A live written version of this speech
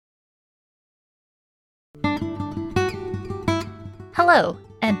Hello,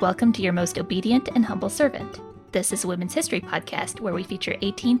 and welcome to your most obedient and humble servant. This is a women's history podcast where we feature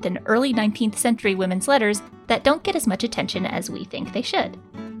 18th and early 19th century women's letters that don't get as much attention as we think they should.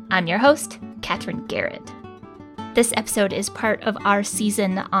 I'm your host, Kathryn Gehred. This episode is part of our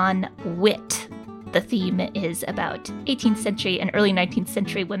season on wit. The theme is about 18th century and early 19th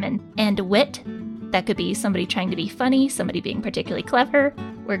century women and wit. That could be somebody trying to be funny, somebody being particularly clever.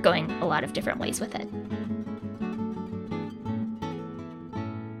 We're going a lot of different ways with it.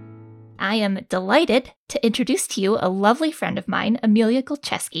 I am delighted to introduce to you a lovely friend of mine, Amelia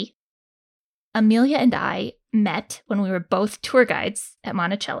Golcheski. Amelia and I met when we were both tour guides at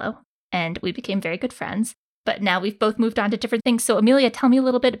Monticello, and we became very good friends. But now we've both moved on to different things. So Amelia, tell me a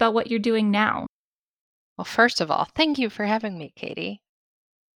little bit about what you're doing now. Well, first of all, thank you for having me, Katie.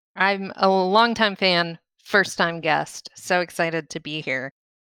 I'm a longtime fan, first-time guest, so excited to be here.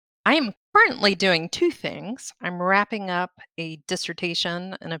 I am currently doing two things. I'm wrapping up a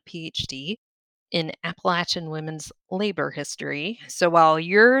dissertation and a PhD in Appalachian women's labor history. So while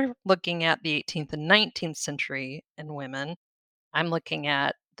you're looking at the 18th and 19th century in women, I'm looking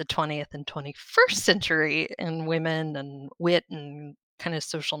at the 20th and 21st century in women and wit and kind of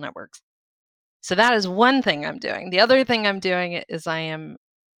social networks. So that is one thing I'm doing. The other thing I'm doing is I am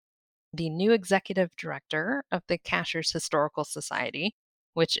the new executive director of the Cashiers Historical Society,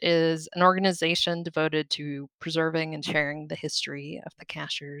 which is an organization devoted to preserving and sharing the history of the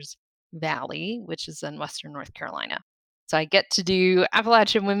Cashiers Valley, which is in Western North Carolina. So I get to do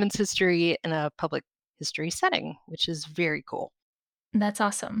Appalachian women's history in a public history setting, which is very cool. That's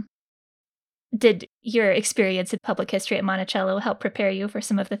awesome. Did your experience in public history at Monticello help prepare you for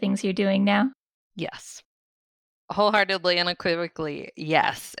some of the things you're doing now? Yes. Wholeheartedly, unequivocally,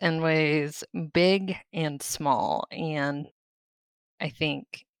 yes, in ways big and small. And I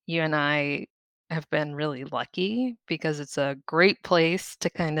think you and I have been really lucky because it's a great place to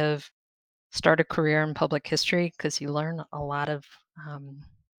kind of start a career in public history because you learn a lot of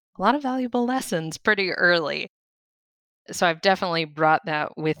valuable lessons pretty early. So I've definitely brought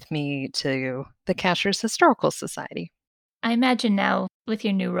that with me to the Cashiers Historical Society. I imagine now, with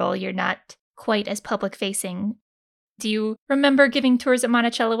your new role, you're not quite as public-facing. Do you remember giving tours at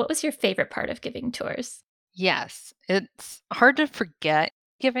Monticello? What was your favorite part of giving tours? Yes, it's hard to forget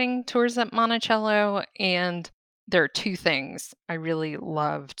giving tours at Monticello, and there are two things I really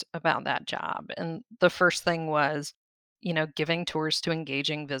loved about that job. And the first thing was, giving tours to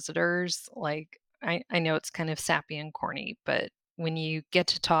engaging visitors. Like, I know it's kind of sappy and corny, but when you get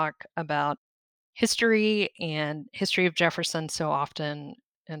to talk about history and history of Jefferson so often,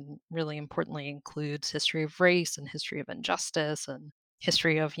 and really importantly includes history of race and history of injustice and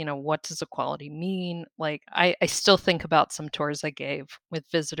history of, what does equality mean? Like I still think about some tours I gave with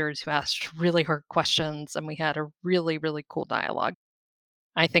visitors who asked really hard questions and we had a really, really cool dialogue.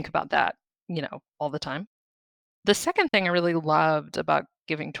 I think about that, all the time. The second thing I really loved about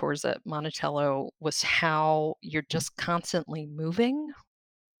giving tours at Monticello was how you're just constantly moving.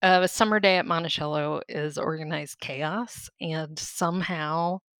 A summer day at Monticello is organized chaos, and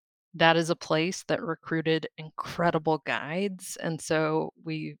somehow that is a place that recruited incredible guides, and so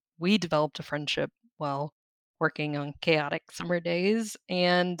we developed a friendship while working on chaotic summer days,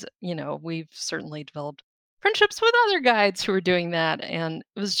 and, we've certainly developed friendships with other guides who were doing that, and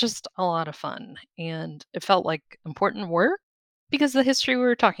it was just a lot of fun, and it felt like important work because of the history we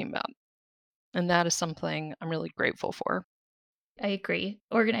were talking about, and that is something I'm really grateful for. I agree.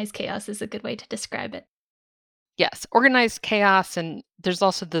 Organized chaos is a good way to describe it. Yes, organized chaos, and there's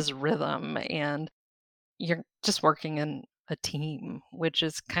also this rhythm, and you're just working in a team, which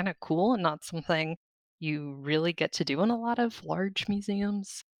is kind of cool and not something you really get to do in a lot of large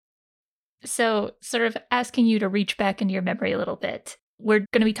museums. So, sort of asking you to reach back into your memory a little bit. We're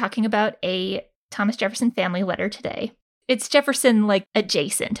going to be talking about a Thomas Jefferson family letter today. It's Jefferson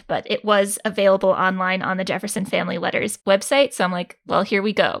adjacent, but it was available online on the Jefferson Family Letters website. So I'm like, well, here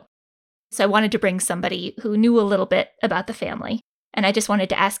we go. So I wanted to bring somebody who knew a little bit about the family. And I just wanted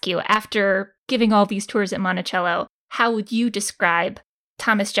to ask you, after giving all these tours at Monticello, how would you describe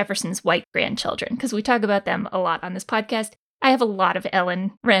Thomas Jefferson's white grandchildren? Because we talk about them a lot on this podcast. I have a lot of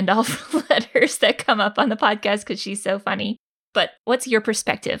Ellen Randolph letters that come up on the podcast because she's so funny. But what's your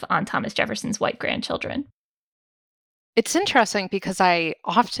perspective on Thomas Jefferson's white grandchildren? It's interesting because I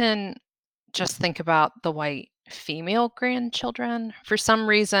often just think about the white female grandchildren. For some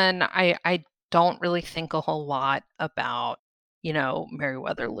reason, I don't really think a whole lot about,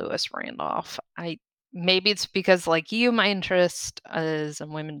 Meriwether Lewis Randolph. Maybe it's because like you, my interest is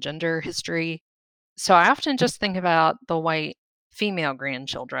in women gender history. So I often just think about the white female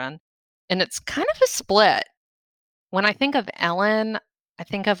grandchildren, and it's kind of a split. When I think of Ellen, I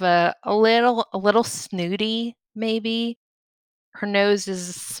think of a little snooty, maybe. Her nose is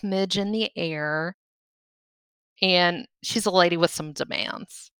a smidge in the air, and she's a lady with some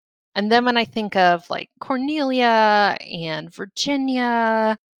demands. And then when I think of like Cornelia and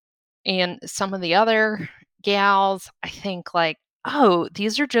Virginia and some of the other gals, I think like, oh,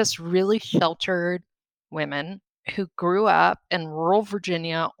 these are just really sheltered women who grew up in rural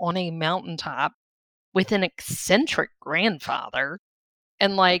Virginia on a mountaintop with an eccentric grandfather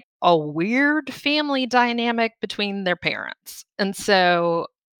and like a weird family dynamic between their parents. And so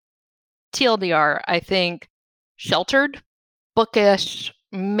TLDR, I think sheltered, bookish,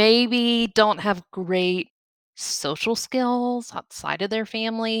 maybe don't have great social skills outside of their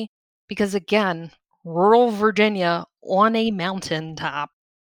family. Because again, rural Virginia on a mountaintop.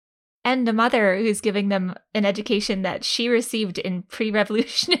 And a mother who's giving them an education that she received in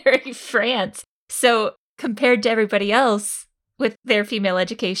pre-revolutionary France. So compared to everybody else with their female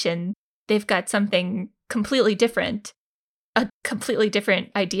education, they've got something completely different, a completely different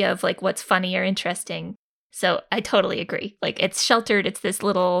idea of like what's funny or interesting. So I totally agree. Like it's sheltered. It's this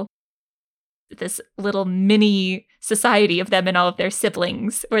little mini society of them and all of their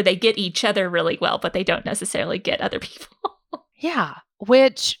siblings where they get each other really well, but they don't necessarily get other people. Yeah,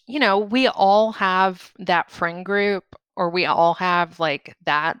 which, we all have that friend group or we all have like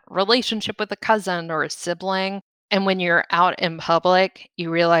that relationship with a cousin or a sibling. And when you're out in public, you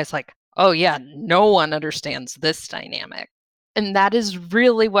realize like, oh yeah, no one understands this dynamic. And that is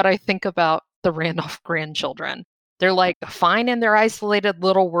really what I think about the Randolph grandchildren. They're like fine in their isolated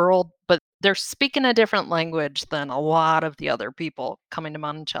little world, but they're speaking a different language than a lot of the other people coming to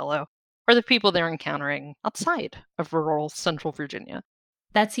Monticello or the people they're encountering outside of rural central Virginia.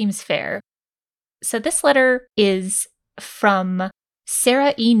 That seems fair. So this letter is from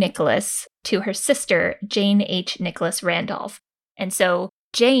Sarah E. Nicholas to her sister, Jane H. Nicholas Randolph. And so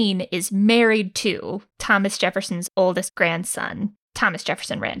Jane is married to Thomas Jefferson's oldest grandson, Thomas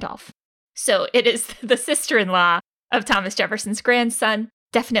Jefferson Randolph. So it is the sister-in-law of Thomas Jefferson's grandson.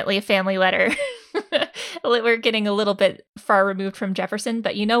 Definitely a family letter. We're getting a little bit far removed from Jefferson,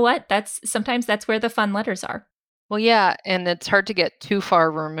 but you know what? Sometimes that's where the fun letters are. Well, yeah, and it's hard to get too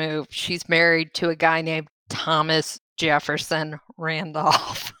far removed. She's married to a guy named Thomas Jefferson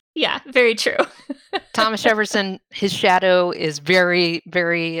Randolph. Yeah, very true. Thomas Jefferson, his shadow is very,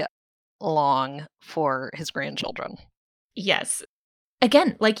 very long for his grandchildren. Yes.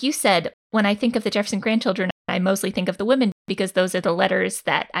 Again, like you said, when I think of the Jefferson grandchildren, I mostly think of the women because those are the letters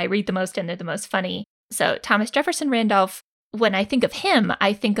that I read the most and they're the most funny. So Thomas Jefferson Randolph, when I think of him,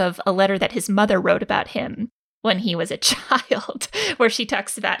 I think of a letter that his mother wrote about him when he was a child, where she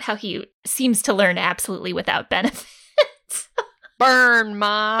talks about how he seems to learn absolutely without benefits. Burn,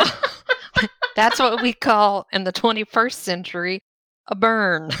 Ma. That's what we call in the 21st century a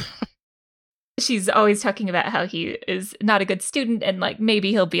burn. She's always talking about how he is not a good student and like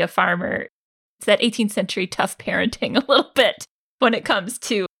maybe he'll be a farmer. It's that 18th century tough parenting a little bit when it comes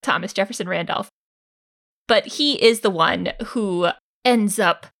to Thomas Jefferson Randolph. But he is the one who ends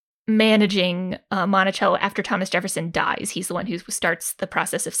up managing Monticello after Thomas Jefferson dies. He's the one who starts the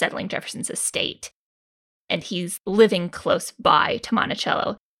process of settling Jefferson's estate. And he's living close by to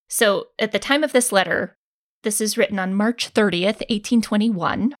Monticello. So at the time of this letter, this is written on March 30th,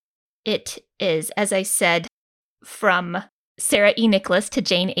 1821. It is, as I said, from Sarah E. Nicholas to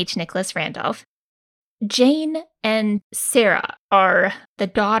Jane H. Nicholas Randolph. Jane and Sarah are the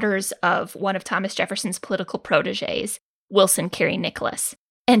daughters of one of Thomas Jefferson's political protégés, Wilson Carey Nicholas,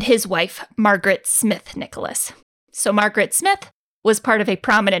 and his wife, Margaret Smith Nicholas. So Margaret Smith was part of a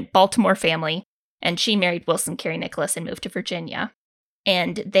prominent Baltimore family, and she married Wilson Carey Nicholas and moved to Virginia.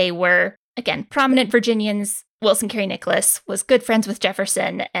 And they were, again, prominent Virginians. Wilson Carey Nicholas was good friends with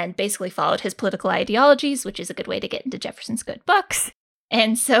Jefferson and basically followed his political ideologies, which is a good way to get into Jefferson's good books.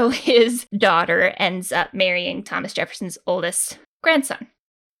 And so his daughter ends up marrying Thomas Jefferson's oldest grandson.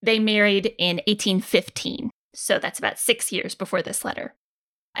 They married in 1815, so that's about 6 years before this letter.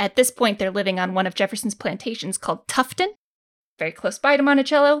 At this point, they're living on one of Jefferson's plantations called Tufton, very close by to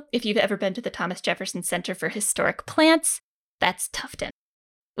Monticello. If you've ever been to the Thomas Jefferson Center for Historic Plants, that's Tufton,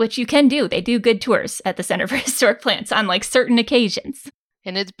 which you can do. They do good tours at the Center for Historic Plants on like certain occasions.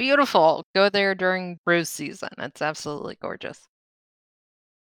 And it's beautiful. Go there during rose season. It's absolutely gorgeous.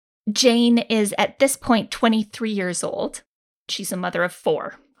 Jane is at this point 23 years old. She's a mother of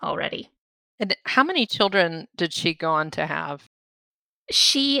 4 already. And how many children did she go on to have?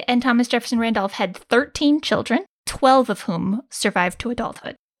 She and Thomas Jefferson Randolph had 13 children, 12 of whom survived to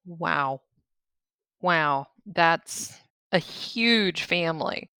adulthood. Wow. That's a huge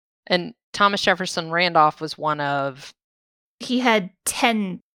family. And Thomas Jefferson Randolph was one of... He had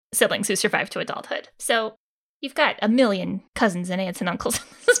 10 siblings who survived to adulthood. So you've got a million cousins and aunts and uncles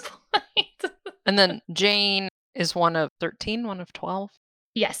at this point. And then Jane is one of 13, one of 12?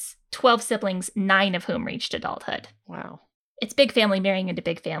 Yes, 12 siblings, 9 of whom reached adulthood. Wow. It's big family marrying into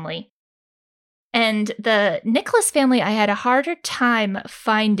big family. And the Nicholas family, I had a harder time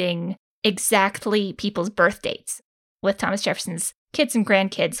finding exactly people's birth dates. With Thomas Jefferson's kids and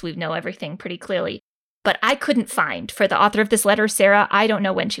grandkids, we know everything pretty clearly. But I couldn't find, for the author of this letter, Sarah, I don't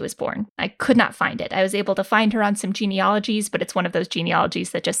know when she was born. I could not find it. I was able to find her on some genealogies, but it's one of those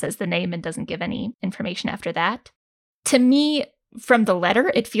genealogies that just says the name and doesn't give any information after that. To me, from the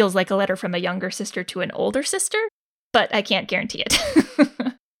letter, it feels like a letter from a younger sister to an older sister, but I can't guarantee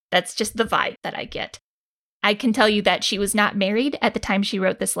it. That's just the vibe that I get. I can tell you that she was not married at the time she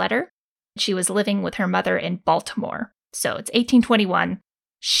wrote this letter. She was living with her mother in Baltimore. So it's 1821.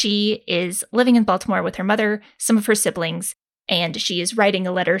 She is living in Baltimore with her mother, some of her siblings, and she is writing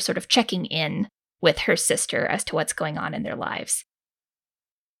a letter sort of checking in with her sister as to what's going on in their lives.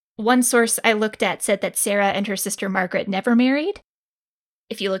 One source I looked at said that Sarah and her sister Margaret never married.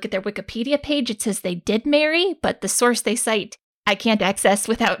 If you look at their Wikipedia page, it says they did marry, but the source they cite I can't access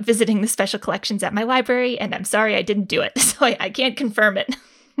without visiting the special collections at my library, and I'm sorry I didn't do it, so I can't confirm it.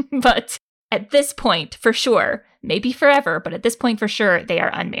 But at this point, for sure, maybe forever, but at this point for sure, they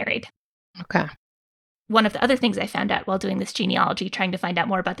are unmarried. Okay. One of the other things I found out while doing this genealogy, trying to find out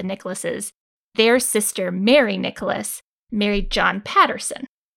more about the Nicholases, their sister Mary Nicholas married John Patterson.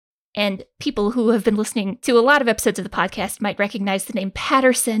 And people who have been listening to a lot of episodes of the podcast might recognize the name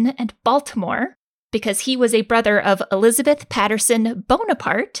Patterson and Baltimore, because he was a brother of Elizabeth Patterson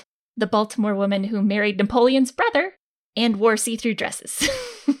Bonaparte, the Baltimore woman who married Napoleon's brother and wore see-through dresses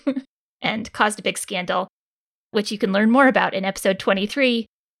and caused a big scandal, which you can learn more about in episode 23,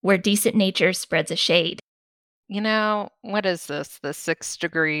 where decent nature spreads a shade. You know, what is this? The 6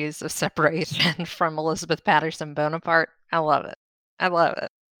 degrees of separation from Elizabeth Patterson Bonaparte? I love it. I love it.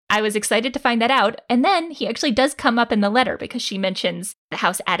 I was excited to find that out, and then he actually does come up in the letter because she mentions the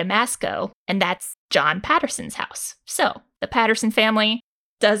house Adamasco, and that's John Patterson's house. So the Patterson family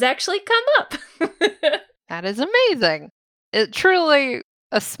does actually come up. That is amazing. It truly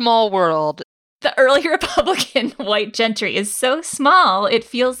a small world. The early Republican white gentry is so small, it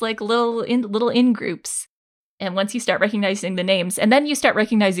feels like little in groups. And once you start recognizing the names, and then you start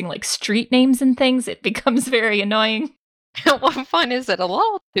recognizing like street names and things, it becomes very annoying. What fun is it? A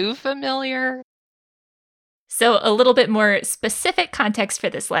little too familiar. So a little bit more specific context for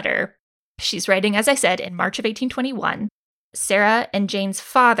this letter. She's writing, as I said, in March of 1821. Sarah and Jane's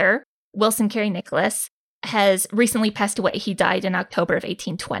father, Wilson Carey Nicholas, has recently passed away. He died in October of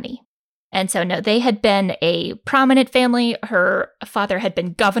 1820. And so, no, they had been a prominent family. Her father had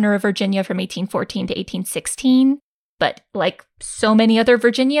been governor of Virginia from 1814 to 1816. But like so many other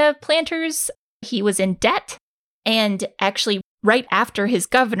Virginia planters, he was in debt. And actually, right after his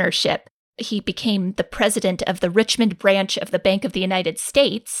governorship, he became the president of the Richmond branch of the Bank of the United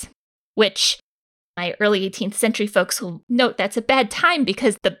States, which my early 18th century folks will note that's a bad time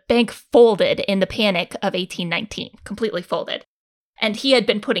because the bank folded in the Panic of 1819, completely folded. And he had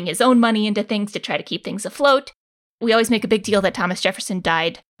been putting his own money into things to try to keep things afloat. We always make a big deal that Thomas Jefferson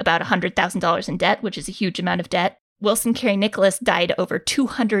died about $100,000 in debt, which is a huge amount of debt. Wilson Carey Nicholas died over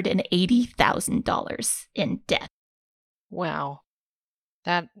 $280,000 in debt. Wow.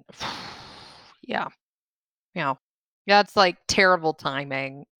 That, yeah. Yeah. That's like terrible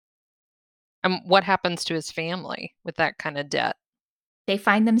timing. And what happens to his family with that kind of debt? They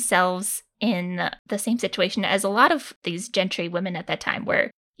find themselves in the same situation as a lot of these gentry women at that time,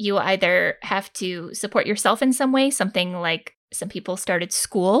 where you either have to support yourself in some way, something like some people started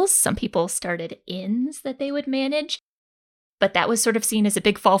schools, some people started inns that they would manage. But that was sort of seen as a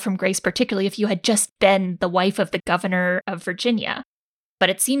big fall from grace, particularly if you had just been the wife of the governor of Virginia. But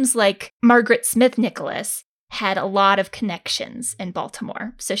it seems like Margaret Smith Nicholas had a lot of connections in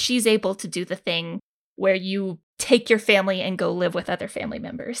Baltimore. So she's able to do the thing where you take your family and go live with other family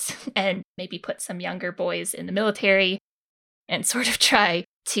members and maybe put some younger boys in the military and sort of try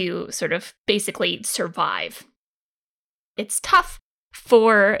to sort of basically survive. It's tough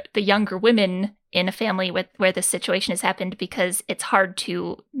for the younger women in a family where this situation has happened because it's hard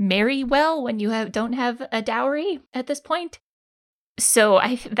to marry well when you don't have a dowry at this point. So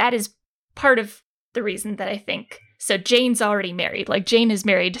that is part of the reason that I think. So Jane's already married. Like Jane is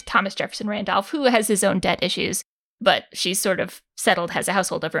married to Thomas Jefferson Randolph, who has his own debt issues, but she's sort of settled, has a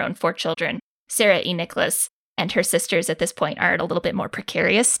household of her own, 4 children. Sarah E. Nicholas and her sisters at this point are in a little bit more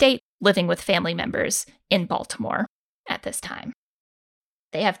precarious state, living with family members in Baltimore at this time.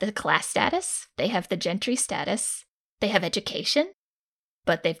 They have the class status, they have the gentry status, they have education,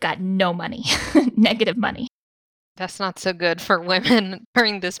 but they've got no money, negative money. That's not so good for women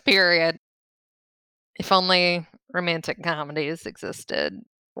during this period. If only romantic comedies existed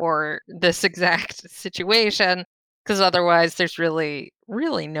for this exact situation, because otherwise there's really,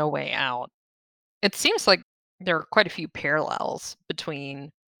 really no way out. It seems like there are quite a few parallels between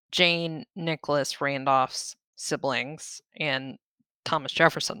Jane Nicholas Randolph's siblings and Thomas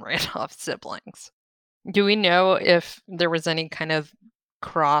Jefferson Randolph's siblings. Do we know if there was any kind of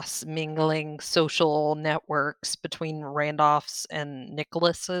cross mingling social networks between Randolphs and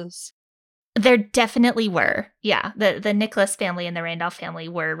Nicholases? There definitely were. Yeah, the Nicholas family and the Randolph family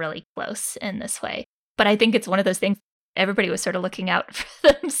were really close in this way. But I think it's one of those things everybody was sort of looking out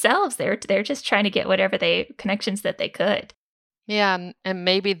for themselves. They're just trying to get whatever connections that they could. Yeah, and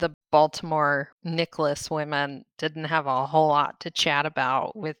maybe the Baltimore Nicholas women didn't have a whole lot to chat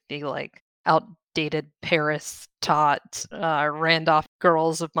about with the like outdated Paris taught Randolph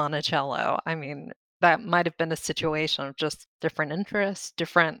girls of Monticello. I mean, that might have been a situation of just different interests,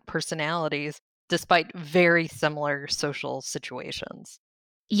 different personalities, despite very similar social situations.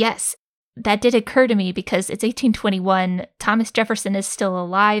 Yes, that did occur to me because it's 1821. Thomas Jefferson is still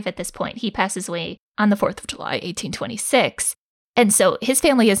alive at this point. He passes away on the 4th of July, 1826. And so his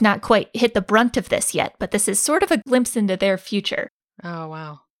family has not quite hit the brunt of this yet, but this is sort of a glimpse into their future. Oh,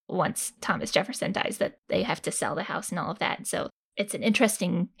 wow. Once Thomas Jefferson dies, that they have to sell the house and all of that. So it's an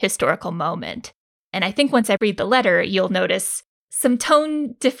interesting historical moment. And I think once I read the letter, you'll notice some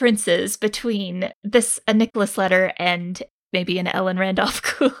tone differences between a Nicholas letter and maybe an Ellen Randolph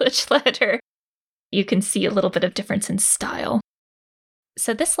Coolidge letter. You can see a little bit of difference in style.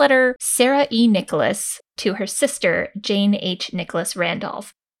 So this letter, Sarah E. Nicholas to her sister, Jane H. Nicholas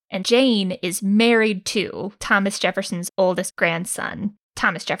Randolph. And Jane is married to Thomas Jefferson's oldest grandson,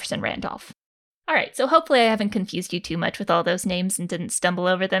 Thomas Jefferson Randolph. All right, so hopefully I haven't confused you too much with all those names and didn't stumble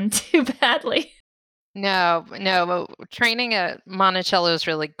over them too badly. No, training at Monticello is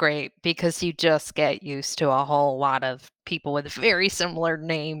really great because you just get used to a whole lot of people with very similar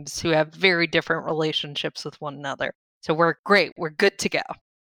names who have very different relationships with one another. So we're great. We're good to go.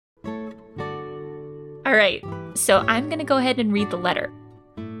 All right, so I'm going to go ahead and read the letter.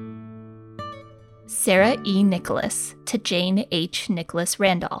 Sarah E. Nicholas to Jane H. Nicholas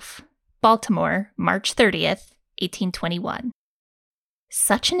Randolph, Baltimore, March 30th, 1821.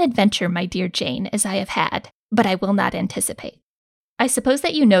 Such an adventure, my dear Jane, as I have had, but I will not anticipate. I suppose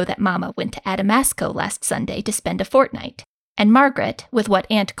that you know that Mamma went to Adamasco last Sunday to spend a fortnight, and Margaret, with what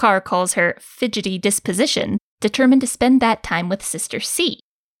Aunt Carr calls her fidgety disposition, determined to spend that time with Sister C,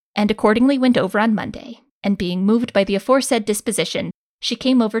 and accordingly went over on Monday, and being moved by the aforesaid disposition, she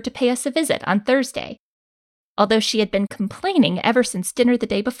came over to pay us a visit on Thursday, although she had been complaining ever since dinner the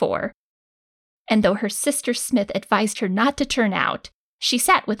day before, and though her sister Smith advised her not to turn out, she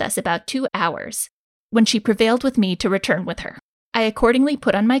sat with us about 2 hours, when she prevailed with me to return with her. I accordingly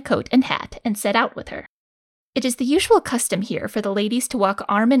put on my coat and hat and set out with her. It is the usual custom here for the ladies to walk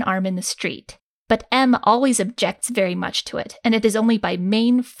arm in arm in the street, but M always objects very much to it, and it is only by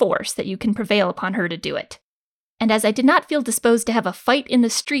main force that you can prevail upon her to do it. And as I did not feel disposed to have a fight in the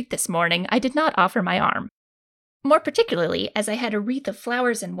street this morning, I did not offer my arm. More particularly, as I had a wreath of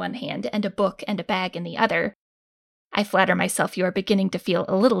flowers in one hand and a book and a bag in the other. I flatter myself you are beginning to feel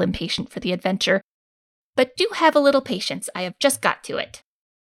a little impatient for the adventure, but do have a little patience, I have just got to it.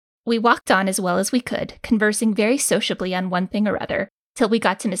 We walked on as well as we could, conversing very sociably on one thing or other, till we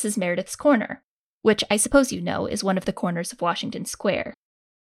got to Mrs. Meredith's corner, which I suppose you know is one of the corners of Washington Square.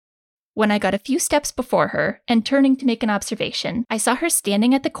 When I got a few steps before her, and turning to make an observation, I saw her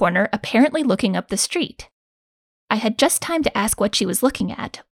standing at the corner apparently looking up the street. I had just time to ask what she was looking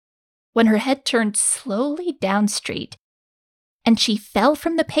at, when her head turned slowly down street, and she fell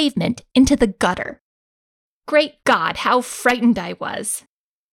from the pavement into the gutter. Great God, how frightened I was!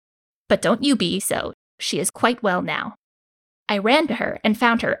 But don't you be so. She is quite well now. I ran to her and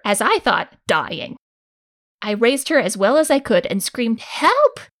found her, as I thought, dying. I raised her as well as I could and screamed,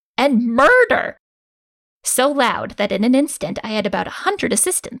 "Help!" and "Murder!" so loud that in an instant I had about 100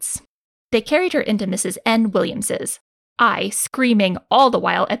 assistants. They carried her into Mrs. N. Williams's, I screaming all the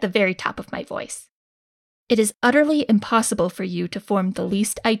while at the very top of my voice. It is utterly impossible for you to form the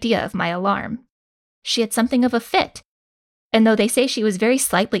least idea of my alarm. She had something of a fit, and though they say she was very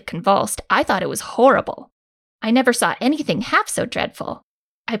slightly convulsed, I thought it was horrible. I never saw anything half so dreadful.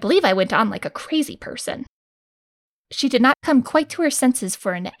 I believe I went on like a crazy person. She did not come quite to her senses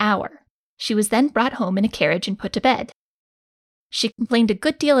for an hour. She was then brought home in a carriage and put to bed. She complained a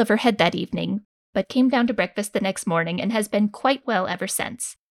good deal of her head that evening, but came down to breakfast the next morning and has been quite well ever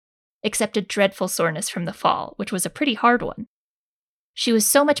since, except a dreadful soreness from the fall, which was a pretty hard one. She was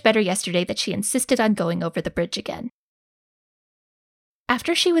so much better yesterday that she insisted on going over the bridge again.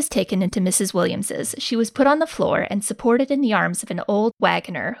 After she was taken into Mrs. Williams's, she was put on the floor and supported in the arms of an old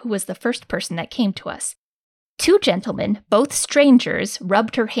wagoner who was the first person that came to us. 2 gentlemen, both strangers,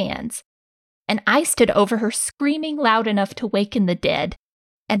 rubbed her hands, and I stood over her screaming loud enough to waken the dead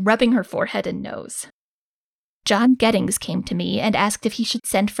and rubbing her forehead and nose. John Gettings came to me and asked if he should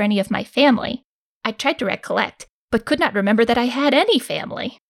send for any of my family. I tried to recollect, but could not remember that I had any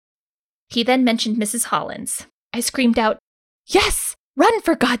family. He then mentioned Mrs. Hollins. I screamed out, "Yes! Run,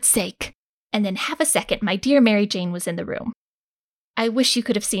 for God's sake!" And in half a second, my dear Mary Jane was in the room. I wish you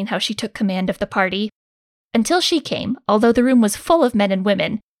could have seen how she took command of the party. Until she came, although the room was full of men and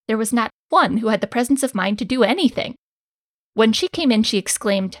women, there was not one who had the presence of mind to do anything. When she came in, she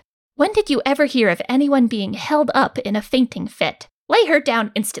exclaimed, "When did you ever hear of anyone being held up in a fainting fit? Lay her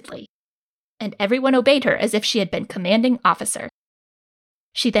down instantly." And everyone obeyed her as if she had been commanding officer.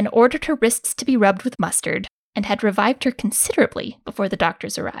 She then ordered her wrists to be rubbed with mustard, and had revived her considerably before the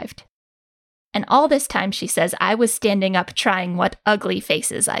doctors arrived. And all this time, she says, I was standing up trying what ugly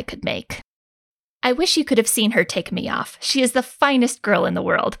faces I could make. I wish you could have seen her take me off. She is the finest girl in the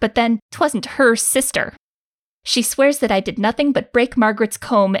world, but then 'twasn't her sister. She swears that I did nothing but break Margaret's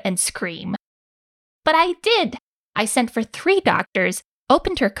comb and scream. But I did! I sent for 3 doctors,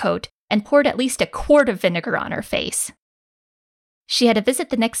 opened her coat, and poured at least a quart of vinegar on her face. She had a visit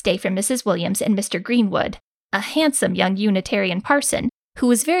the next day from Mrs. Williams and Mr. Greenwood, a handsome young Unitarian parson who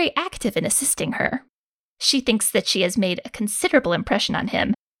was very active in assisting her. She thinks that she has made a considerable impression on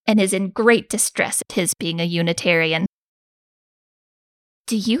him and is in great distress at his being a Unitarian.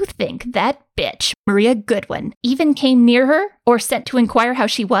 Do you think that bitch, Maria Goodwin, even came near her or sent to inquire how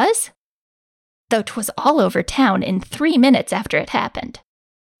she was? Though 'twas all over town in 3 minutes after it happened.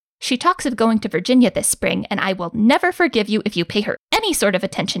 She talks of going to Virginia this spring, and I will never forgive you if you pay her any sort of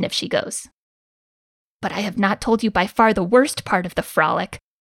attention if she goes. But I have not told you by far the worst part of the frolic.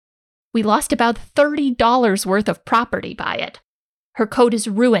 We lost about $30 worth of property by it. Her coat is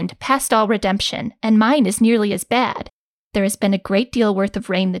ruined past all redemption, and mine is nearly as bad. There has been a great deal worth of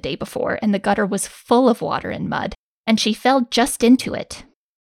rain the day before, and the gutter was full of water and mud, and she fell just into it.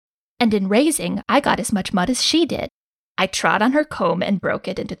 And in raising, I got as much mud as she did. I trod on her comb and broke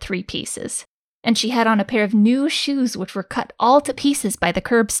it into 3 pieces, and she had on a pair of new shoes which were cut all to pieces by the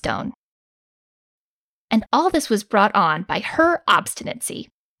curbstone. And all this was brought on by her obstinacy,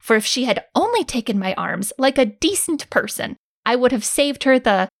 for if she had only taken my arms like a decent person, I would have saved her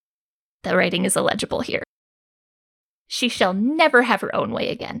the writing is illegible here. She shall never have her own way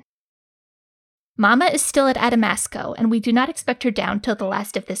again. Mama is still at Adamasco, and we do not expect her down till the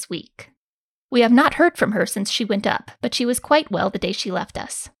last of this week. We have not heard from her since she went up, but she was quite well the day she left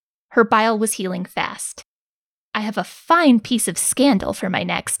us. Her bile was healing fast. I have a fine piece of scandal for my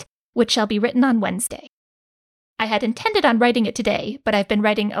next, which shall be written on Wednesday. I had intended on writing it today, but I've been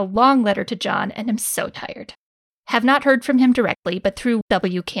writing a long letter to John and am so tired. Have not heard from him directly, but through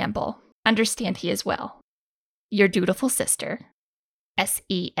W. Campbell. Understand he is well. Your dutiful sister,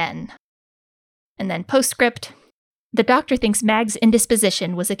 S.E.N. And then postscript. The doctor thinks Mag's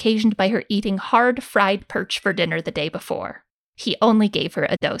indisposition was occasioned by her eating hard fried perch for dinner the day before. He only gave her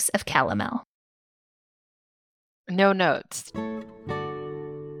a dose of calomel. No notes.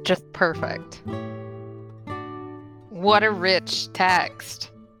 Just perfect. What a rich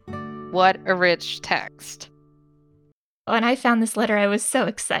text. What a rich text. When I found this letter, I was so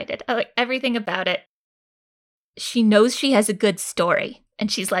excited. I like everything about it. She knows she has a good story,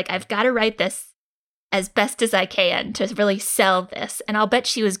 and she's like, I've got to write this as best as I can to really sell this. And I'll bet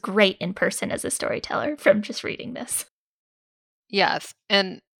she was great in person as a storyteller from just reading this. Yes,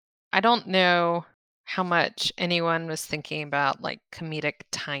 and I don't know how much anyone was thinking about like comedic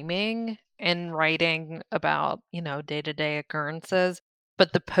timing in writing about, day-to-day occurrences,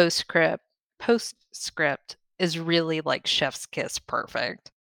 but the postscript is really like chef's kiss perfect.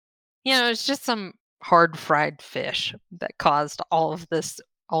 It's just some hard fried fish that caused all of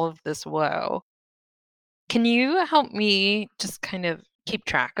this woe. Can you help me just kind of keep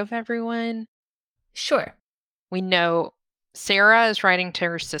track of everyone? Sure. We know Sarah is writing to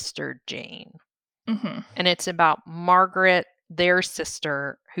her sister Jane. Mm-hmm. And it's about Margaret, their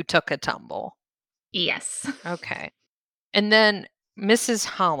sister, who took a tumble. Yes. Okay. And then Mrs.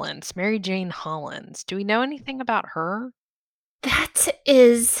 Hollins, Mary Jane Hollins. Do we know anything about her? That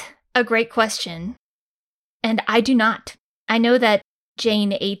is a great question. And I do not. I know that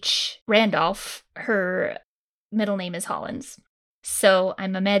Jane H. Randolph, her middle name is Hollins. So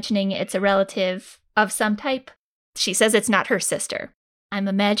I'm imagining it's a relative of some type. She says it's not her sister. I'm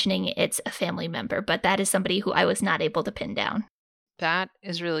imagining it's a family member, but that is somebody who I was not able to pin down. That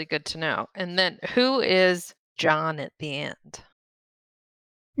is really good to know. And then who is John at the end?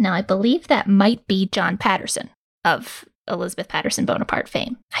 Now, I believe that might be John Patterson of Elizabeth Patterson Bonaparte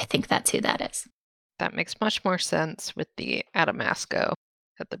fame. I think that's who that is. That makes much more sense with the Adamasco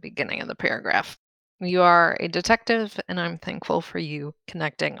at the beginning of the paragraph. You are a detective, and I'm thankful for you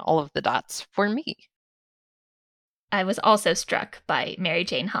connecting all of the dots for me. I was also struck by Mary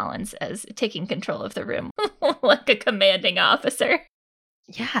Jane Hollins as taking control of the room like a commanding officer.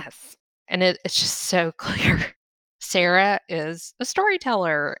 Yes. And it's just so clear. Sarah is a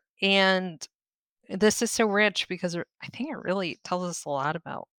storyteller, and this is so rich because I think it really tells us a lot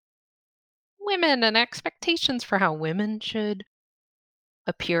about women and expectations for how women should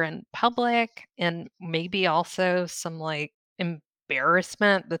appear in public, and maybe also some like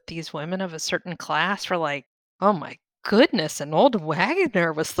embarrassment that these women of a certain class were like, oh my goodness, an old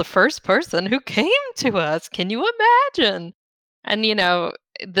Wagner was the first person who came to us. Can you imagine? And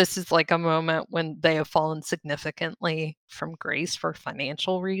this is like a moment when they have fallen significantly from grace for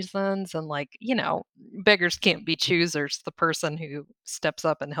financial reasons. And like, beggars can't be choosers. The person who steps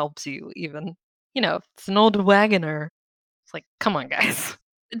up and helps you, even, if it's an old Wagoner. It's like, come on, guys.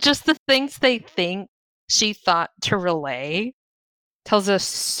 Just the things they think she thought to relay tells us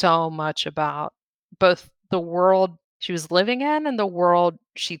so much about both the world she was living in and the world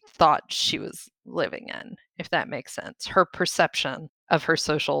she thought she was living in, if that makes sense. Her perception of her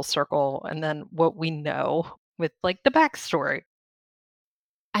social circle and then what we know with like the backstory.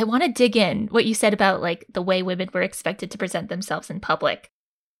 I want to dig in what you said about like the way women were expected to present themselves in public.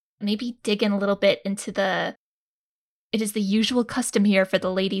 Maybe dig in a little bit into it is the usual custom here for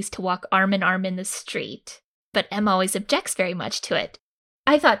the ladies to walk arm in arm in the street, but Em always objects very much to it.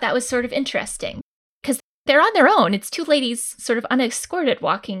 I thought that was sort of interesting because they're on their own. It's two ladies sort of unescorted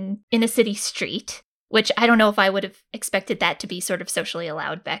walking in a city street, which I don't know if I would have expected that to be sort of socially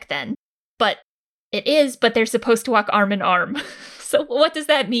allowed back then. But it is, but they're supposed to walk arm in arm. So what does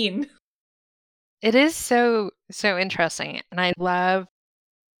that mean? It is so interesting. And I love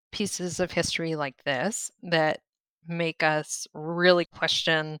pieces of history like this that make us really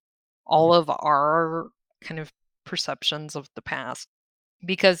question all of our kind of perceptions of the past.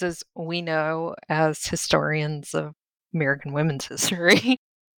 Because as we know, as historians of American women's history,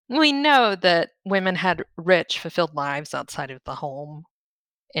 we know that women had rich, fulfilled lives outside of the home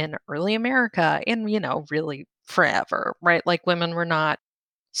in early America and, really forever, right? Like women were not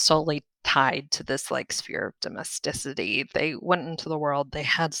solely tied to this like sphere of domesticity. They went into the world, they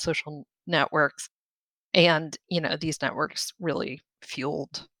had social networks, and, these networks really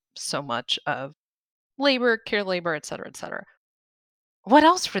fueled so much of labor, care labor, et cetera, et cetera. What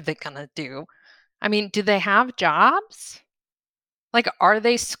else were they gonna do? I mean, do they have jobs? Like, are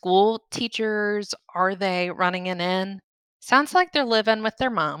they school teachers? Are they running an inn? Sounds like they're living with their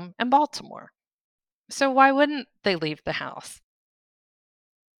mom in Baltimore. So why wouldn't they leave the house?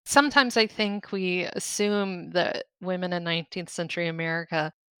 Sometimes I think we assume that women in 19th century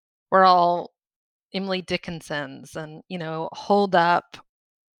America were all Emily Dickinsons and, holed up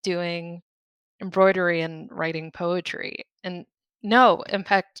doing embroidery and writing poetry. And no, in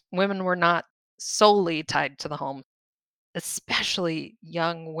fact, women were not solely tied to the home, especially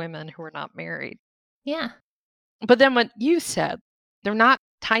young women who were not married. Yeah. But then what you said, they're not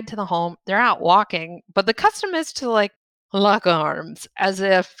tied to the home, they're out walking, but the custom is to like lock arms as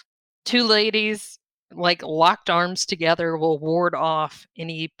if two ladies like locked arms together will ward off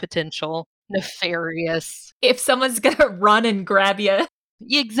any potential nefarious. If someone's gonna run and grab you,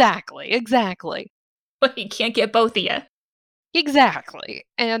 Exactly, exactly. well, you can't get both of you. Exactly.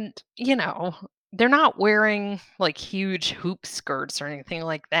 And, they're not wearing like huge hoop skirts or anything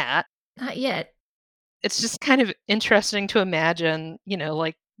like that. Not yet. It's just kind of interesting to imagine,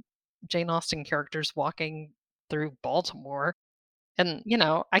 like Jane Austen characters walking through Baltimore. And,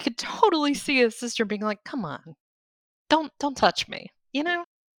 I could totally see his sister being like, come on, don't touch me.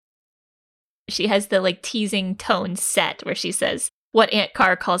 She has the like teasing tone set where she says what Aunt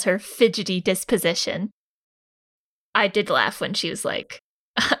Carr calls her fidgety disposition. I did laugh when she was like,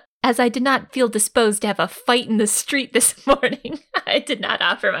 as I did not feel disposed to have a fight in the street this morning, I did not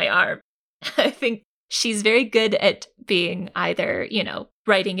offer my arm. I think she's very good at being either,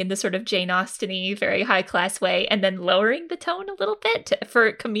 writing in the sort of Jane Austen-y, very high class way, and then lowering the tone a little bit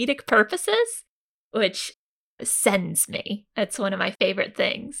for comedic purposes, which sends me. That's one of my favorite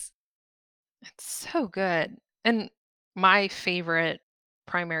things. It's so good. And my favorite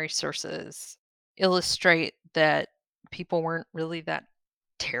primary sources illustrate that people weren't really that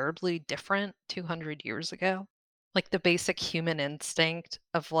terribly different 200 years ago. Like the basic human instinct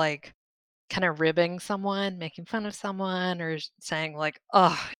of like kind of ribbing someone, making fun of someone, or saying like,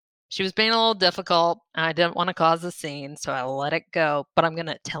 "Oh, she was being a little difficult. I didn't want to cause a scene, so I let it go, but I'm going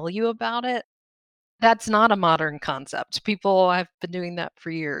to tell you about it." That's not a modern concept. People have been doing that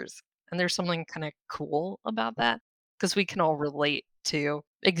for years, and there's something kind of cool about that because we can all relate to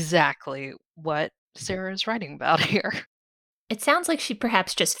exactly what Sarah is writing about here. It sounds like she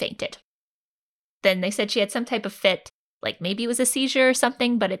perhaps just fainted. Then they said she had some type of fit, like maybe it was a seizure or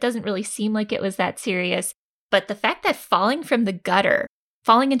something, but it doesn't really seem like it was that serious. But the fact that falling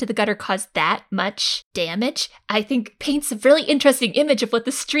into the gutter caused that much damage, I think paints a really interesting image of what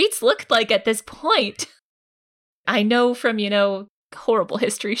the streets looked like at this point. I know from, horrible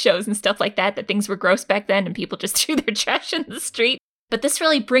history shows and stuff like that things were gross back then and people just threw their trash in the street, but this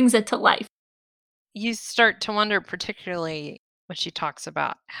really brings it to life. You start to wonder, particularly when she talks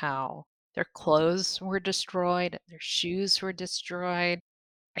about how their clothes were destroyed, their shoes were destroyed.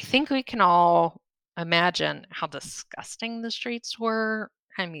 I think we can all imagine how disgusting the streets were.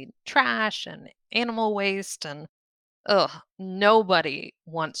 I mean, trash and animal waste and ugh, nobody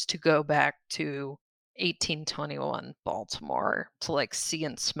wants to go back to 1821 Baltimore to like see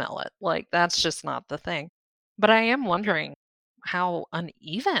and smell it. Like that's just not the thing. But I am wondering how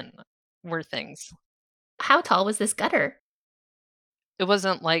uneven were things. How tall was this gutter? It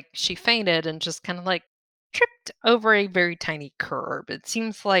wasn't like she fainted and just kind of like tripped over a very tiny curb. It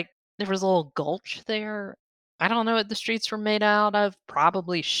seems like there was a little gulch there. I don't know what the streets were made out of.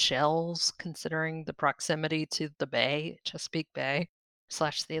 Probably shells, considering the proximity to the bay, Chesapeake Bay /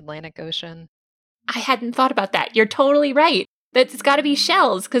 the Atlantic Ocean. I hadn't thought about that. You're totally right. That's got to be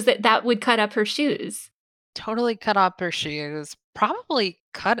shells because that would cut up her shoes. Totally cut up her shoes. Probably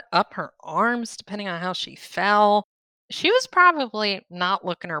cut up her arms, depending on how she fell. She was probably not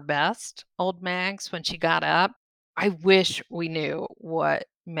looking her best, old Mags, when she got up. I wish we knew what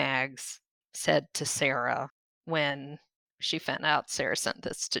Mags said to Sarah when she found out Sarah sent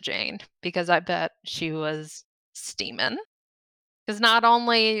this to Jane, because I bet she was steaming. Because not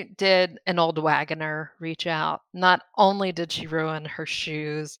only did an old wagoner reach out, not only did she ruin her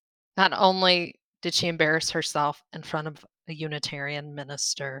shoes, not only did she embarrass herself in front of a Unitarian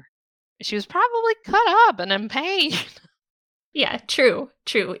minister, she was probably cut up and in pain. Yeah, true.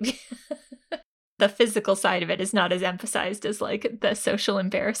 The physical side of it is not as emphasized as like the social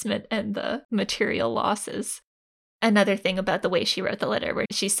embarrassment and the material losses. Another thing about the way she wrote the letter, where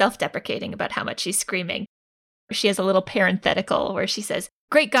she's self-deprecating about how much she's screaming. She has a little parenthetical where she says,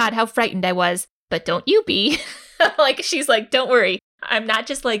 "Great God, how frightened I was, but don't you be." Like, she's like, don't worry. I'm not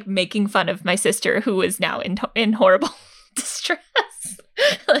just like making fun of my sister who is now in horrible distress.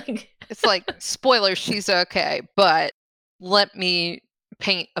 Like, It's like, spoiler, she's okay, but let me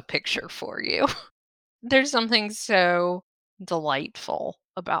paint a picture for you. There's something so delightful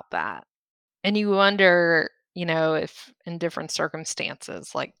about that. And you wonder, if in different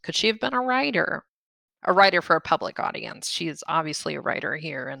circumstances, like, could she have been a writer? A writer for a public audience. She is obviously a writer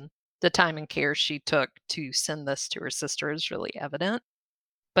here, and the time and care she took to send this to her sister is really evident.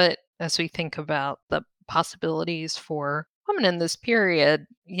 But as we think about the possibilities for women in this period,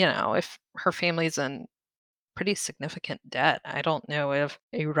 if her family's in pretty significant debt, I don't know if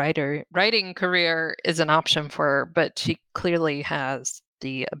a writing career is an option for her, but she clearly has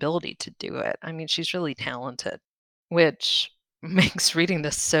the ability to do it. I mean, she's really talented, which makes reading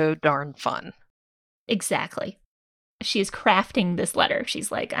this so darn fun. exactly. She is crafting this letter.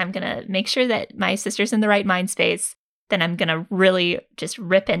 She's like, I'm going to make sure that my sister's in the right mind space. Then I'm going to really just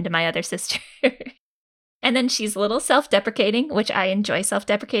rip into my other sister. And then she's a little self-deprecating, which I enjoy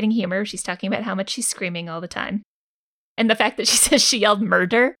self-deprecating humor. She's talking about how much she's screaming all the time. And the fact that she says she yelled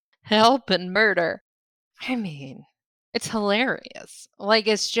murder. Help and murder. I mean, it's hilarious. Like,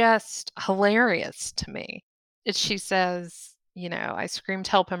 it's just hilarious to me. She says, I screamed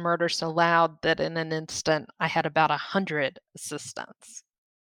help and murder so loud that in an instant I had about 100 assistants.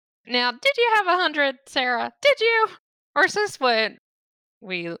 Now, did you have 100, Sarah? Did you? Or is this what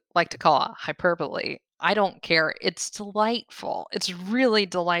we like to call a hyperbole? I don't care. It's delightful. It's really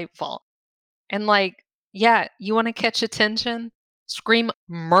delightful. And like, yeah, you want to catch attention? Scream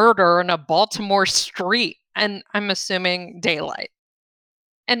murder in a Baltimore street. And I'm assuming daylight.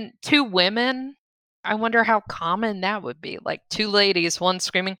 And two women, I wonder how common that would be. Like two ladies, one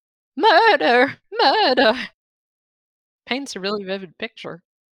screaming, murder, murder. Paints a really vivid picture.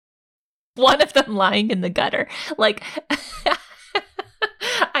 One of them lying in the gutter. Like,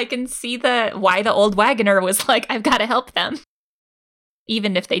 I can see why the old wagoner was like, I've got to help them,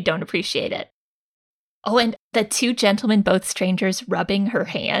 even if they don't appreciate it. Oh, and The two gentlemen, both strangers, rubbing her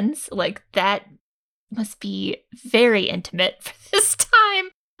hands. Like, that must be very intimate for this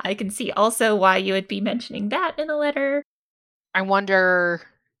time. I can see also why you would be mentioning that in a letter. I wonder,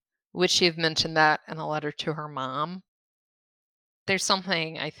 would she have mentioned that in a letter to her mom? There's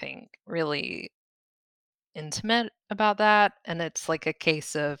something, I think, really intimate about that, and it's like a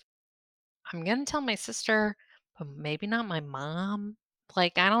case of, I'm gonna tell my sister, but maybe not my mom.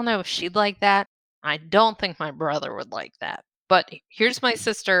 Like, I don't know if she'd like that. I don't think my brother would like that. But here's my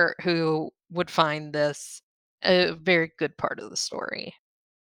sister who would find this a very good part of the story,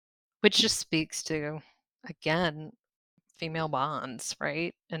 which just speaks to, again, female bonds,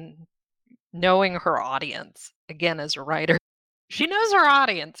 right? And knowing her audience, again, as a writer, she knows her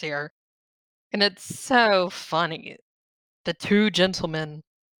audience here. And it's so funny. The two gentlemen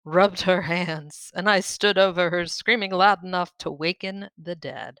rubbed her hands, and I stood over her, screaming loud enough to waken the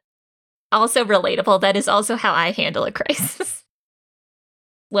dead. Also relatable. That is also how I handle a crisis.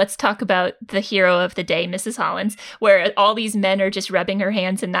 Let's talk about the hero of the day, Mrs. Hollins, where all these men are just rubbing her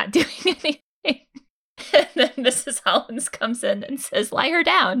hands and not doing anything. And then Mrs. Hollins comes in and says, lie her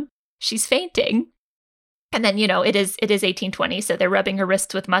down. She's fainting. And then, it is 1820, so they're rubbing her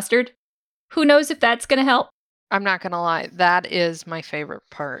wrists with mustard. Who knows if that's going to help? I'm not gonna lie, that is my favorite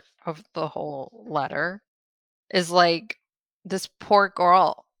part of the whole letter, is like this poor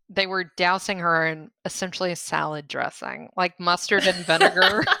girl. They were dousing her in essentially a salad dressing, like mustard and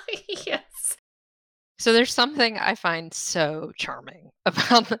vinegar. Yes. So there's something I find so charming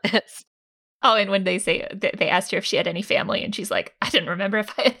about this. Oh, and when they say, they asked her if she had any family, and she's like, I didn't remember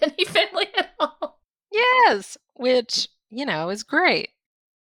if I had any family at all. Yes, which, is great.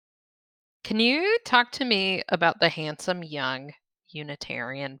 Can you talk to me about the handsome young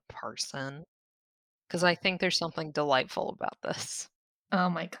Unitarian parson? Because I think there's something delightful about this. Oh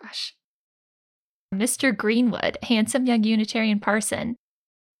my gosh. Mr. Greenwood, handsome young Unitarian parson.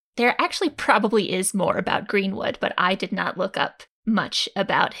 There actually probably is more about Greenwood, but I did not look up much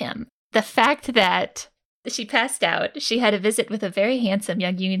about him. The fact that she passed out, she had a visit with a very handsome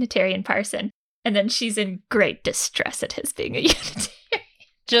young Unitarian parson, and then she's in great distress at his being a Unitarian.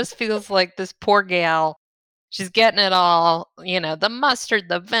 Just feels like this poor gal, she's getting it all, the mustard,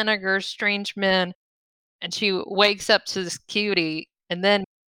 the vinegar, strange men. And she wakes up to this cutie, and then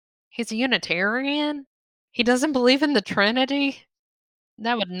he's a Unitarian? He doesn't believe in the Trinity?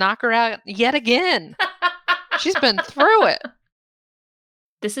 That would knock her out yet again. She's been through it.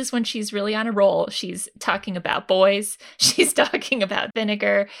 This is when she's really on a roll. She's talking about boys. She's talking about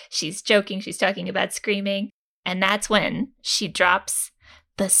vinegar. She's joking. She's talking about screaming. And that's when she drops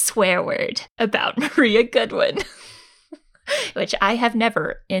the swear word about Maria Goodwin, which I have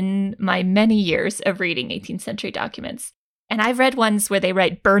never in my many years of reading 18th century documents. And I've read ones where they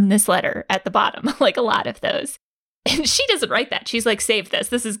write, burn this letter at the bottom, like a lot of those. And she doesn't write that. She's like, save this.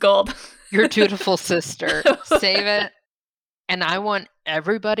 This is gold. Your dutiful sister. Save it. And I want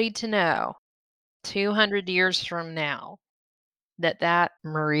everybody to know, 200 years from now, that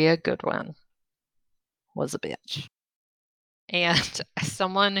Maria Goodwin was a bitch. And as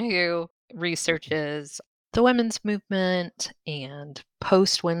someone who researches the women's movement and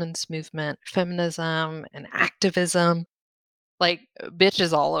post-women's movement, feminism and activism, like, bitch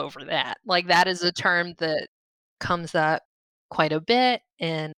is all over that. Like, that is a term that comes up quite a bit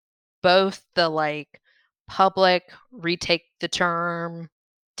in both the, public retake the term,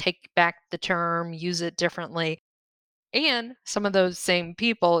 take back the term, use it differently, and some of those same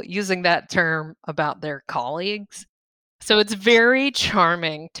people using that term about their colleagues. So it's very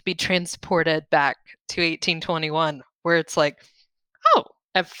charming to be transported back to 1821, where it's like, oh,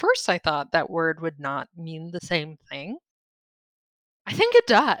 at first I thought that word would not mean the same thing. I think it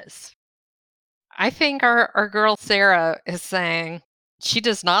does. I think our girl Sarah is saying she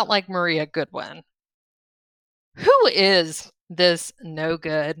does not like Maria Goodwin. Who is this no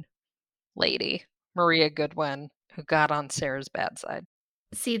good lady, Maria Goodwin, who got on Sarah's bad side?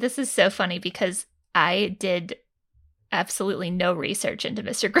 See, this is so funny because I did absolutely no research into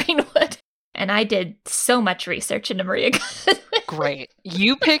Mr. Greenwood. And I did so much research into Maria Goodwin. Great.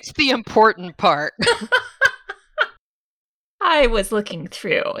 You picked the important part. I was looking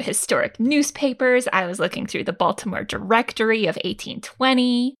through historic newspapers. I was looking through the Baltimore Directory of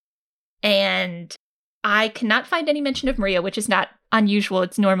 1820. And I cannot find any mention of Maria, which is not unusual.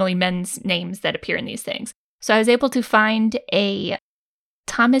 It's normally men's names that appear in these things. So I was able to find a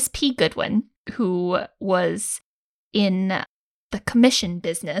Thomas P. Goodwin, who was in the commission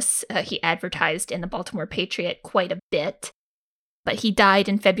business. He advertised in the Baltimore Patriot quite a bit, but he died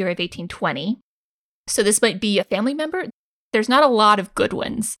in February of 1820. So this might be a family member. There's not a lot of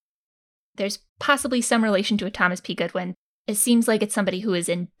Goodwins. there's possibly some relation to a Thomas P. Goodwin. It seems like it's somebody who is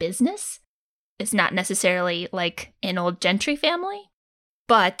in business. It's not necessarily like an old gentry family,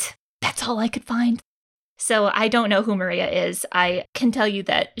 but that's all I could find. So I don't know who Maria is. I can tell you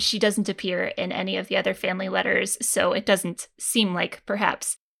that she doesn't appear in any of the other family letters, so it doesn't seem like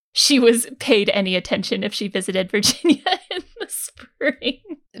perhaps she was paid any attention if she visited Virginia in the spring.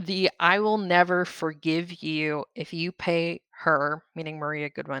 The I will never forgive you if you pay her, meaning Maria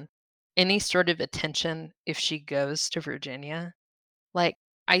Goodwin, any sort of attention if she goes to Virginia. Like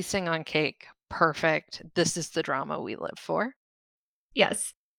icing on cake. Perfect. This is the drama we live for.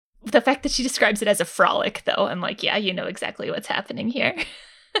 Yes. The fact that she describes it as a frolic, though, I'm like, yeah, you know exactly what's happening here.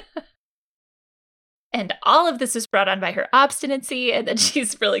 And all of this was brought on by her obstinacy, and then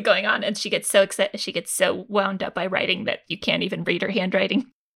she's really going on, and she gets so excited, she gets so wound up by writing that you can't even read her handwriting.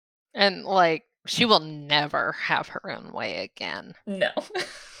 And like, she will never have her own way again. No.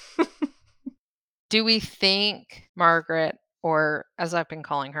 Do we think Margaret, or as I've been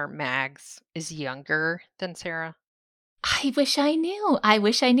calling her, Mags, is younger than Sarah? I wish I knew. I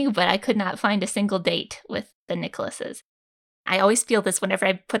wish I knew, but I could not find a single date with the Nicholases. I always feel this whenever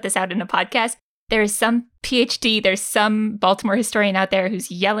I put this out in a podcast. There is some PhD, there's some Baltimore historian out there who's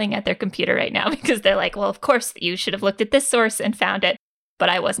yelling at their computer right now because they're like, well, of course, you should have looked at this source and found it, but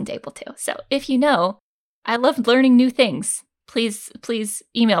I wasn't able to. So if you know, I love learning new things. Please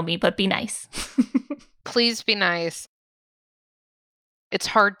email me, but be nice. Please be nice. It's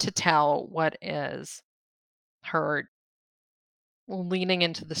hard to tell what is her leaning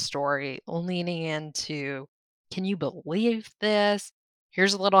into the story, leaning into, can you believe this?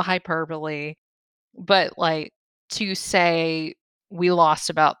 Here's a little hyperbole. But like to say we lost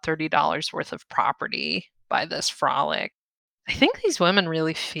about $30 worth of property by this frolic, I think these women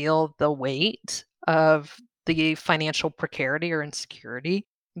really feel the weight of the financial precarity or insecurity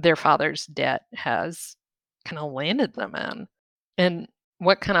their father's debt has kind of landed them in. And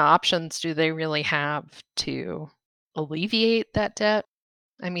what kind of options do they really have to alleviate that debt?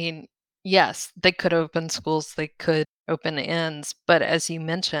 I mean, yes, they could open schools, they could open inns, but as you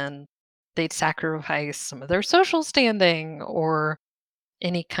mentioned, they'd sacrifice some of their social standing or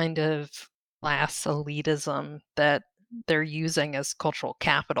any kind of class elitism that they're using as cultural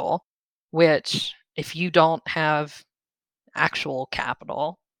capital, which if you don't have actual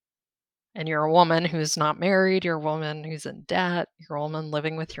capital and you're a woman who's not married, you're a woman who's in debt, you're a woman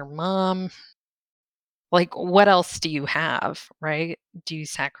living with your mom, like what else do you have, right? Do you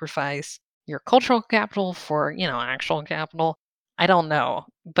sacrifice your cultural capital for, actual capital? I don't know,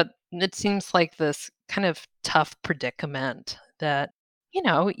 but it seems like this kind of tough predicament that,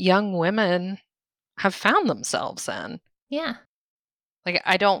 young women have found themselves in. Yeah. Like,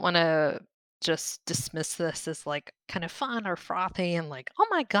 I don't want to just dismiss this as like kind of fun or frothy and like, oh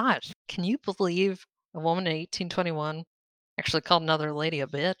my gosh, can you believe a woman in 1821 actually called another lady a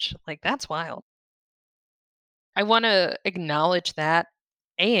bitch? Like, that's wild. I want to acknowledge that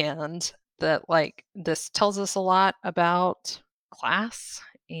and that, like, this tells us a lot about class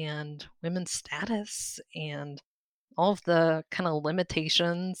and women's status and all of the kind of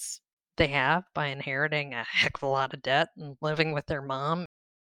limitations they have by inheriting a heck of a lot of debt and living with their mom.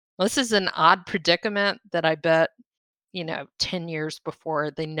 This is an odd predicament that I bet, 10 years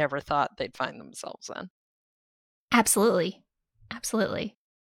before they never thought they'd find themselves in. Absolutely. Absolutely.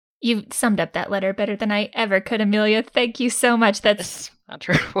 You summed up that letter better than I ever could, Amelia. Thank you so much. That's not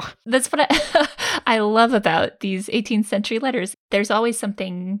true. That's what I love about these 18th century letters. There's always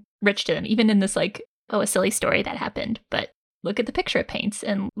something rich to them, even in this like, a silly story that happened. But look at the picture it paints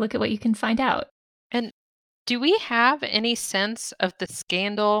and look at what you can find out. And do we have any sense of the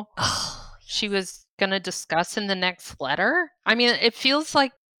scandal she was going to discuss in the next letter? I mean, it feels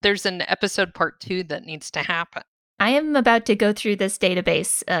like there's an episode part 2 that needs to happen. I am about to go through this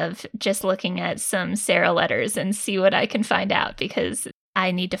database of just looking at some Sarah letters and see what I can find out because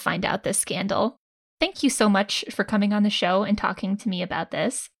I need to find out this scandal. Thank you so much for coming on the show and talking to me about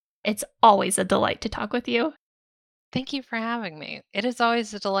this. It's always a delight to talk with you. Thank you for having me. It is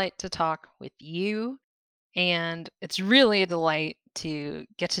always a delight to talk with you. And it's really a delight to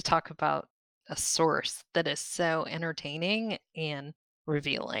get to talk about a source that is so entertaining and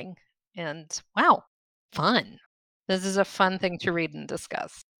revealing. And wow, fun. This is a fun thing to read and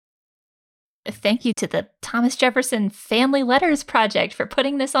discuss. Thank you to the Thomas Jefferson Family Letters Project for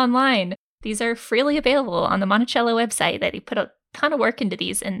putting this online. These are freely available on the Monticello website. That he put a ton of work into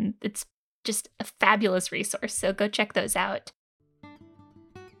these, and it's just a fabulous resource. So go check those out.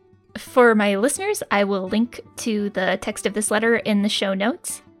 For my listeners, I will link to the text of this letter in the show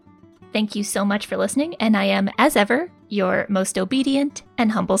notes. Thank you so much for listening, and I am, as ever, your most obedient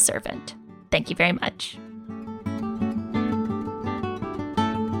and humble servant. Thank you very much.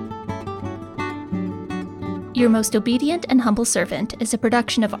 Your Most Obedient and Humble Servant is a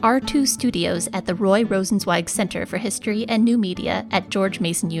production of R2 Studios at the Roy Rosenzweig Center for History and New Media at George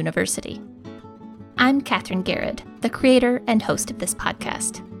Mason University. I'm Kathryn Gehred, the creator and host of this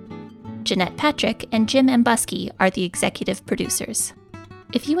podcast. Jeanette Patrick and Jim Ambusky are the executive producers.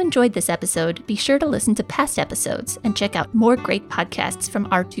 If you enjoyed this episode, be sure to listen to past episodes and check out more great podcasts from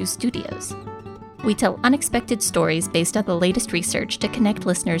R2 Studios. We tell unexpected stories based on the latest research to connect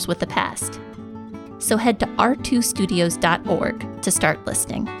listeners with the past. So head to r2studios.org to start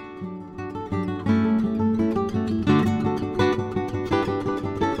listening.